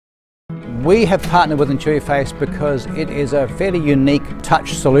We have partnered with Intuiface because it is a fairly unique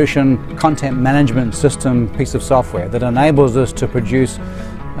touch solution content management system piece of software that enables us to produce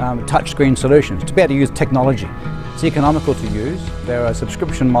touchscreen solutions, to be able to use technology. It's economical to use. They're a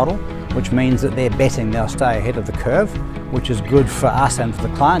subscription model, which means that they're betting they'll stay ahead of the curve, which is good for us and for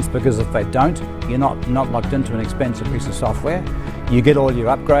the clients, because if they don't, you're not locked into an expensive piece of software. You get all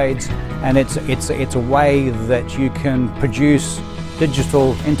your upgrades, and it's a way that you can produce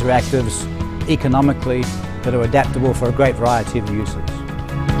digital interactives economically that are adaptable for a great variety of users.